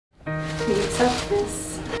accept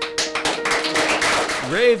this.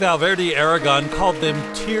 Ray Valverde Aragon called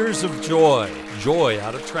them tears of joy, joy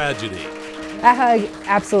out of tragedy. That hug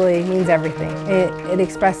absolutely means everything. It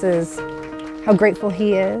expresses how grateful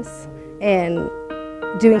he is and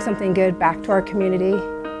doing something good back to our community.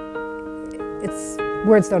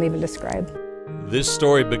 Words don't even describe. This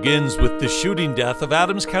story begins with the shooting death of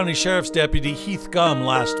Adams County Sheriff's Deputy Heath Gumm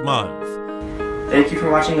last month. Thank you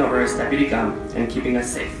for watching over us, Deputy Gumm, and keeping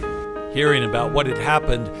us safe. Hearing about what had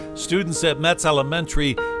happened, students at Metz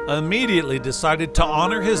Elementary immediately decided to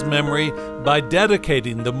honor his memory by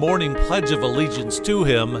dedicating the morning Pledge of Allegiance to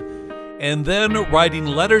him, and then writing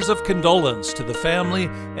letters of condolence to the family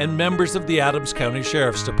and members of the Adams County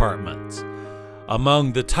Sheriff's Department.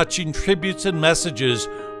 Among the touching tributes and messages,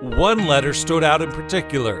 one letter stood out in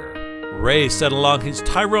particular. Ray said along his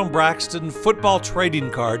Tyrone Braxton football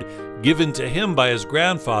trading card given to him by his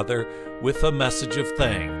grandfather with a message of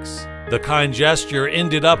thanks. The kind gesture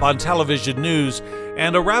ended up on television news,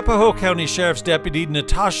 and Arapahoe County Sheriff's Deputy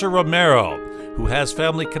Natasha Romero, who has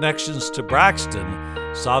family connections to Braxton,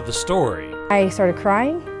 saw the story. I started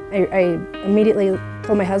crying. I immediately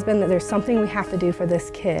told my husband that there's something we have to do for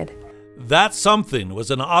this kid. That something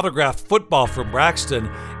was an autographed football from Braxton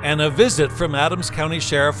and a visit from Adams County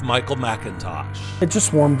Sheriff Michael McIntosh. It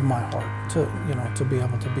just warmed my heart to be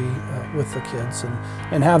able to be with the kids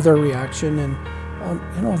and have their reaction, and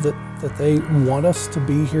that they want us to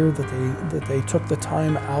be here, that they took the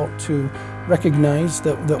time out to recognize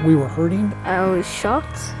that we were hurting. I was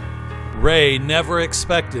shocked. Ray never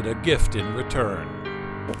expected a gift in return.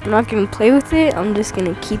 I'm not going to play with it, I'm just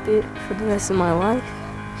going to keep it for the rest of my life.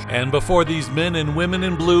 And before these men and women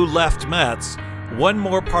in blue left Metz, one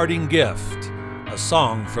more parting gift, a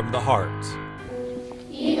song from the heart.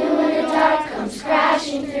 Even when the dark comes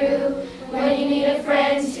crashing through, when you need a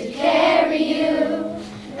friend to carry you,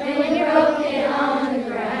 and when you're broken on the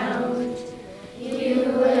ground, you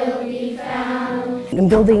will be found. And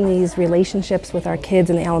building these relationships with our kids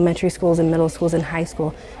in the elementary schools and middle schools and high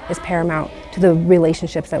school is paramount to the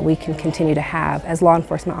relationships that we can continue to have as law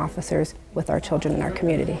enforcement officers with our children in our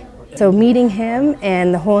community. So meeting him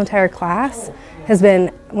and the whole entire class has been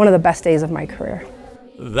one of the best days of my career.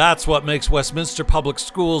 That's what makes Westminster Public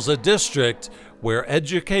Schools a district where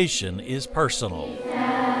education is personal.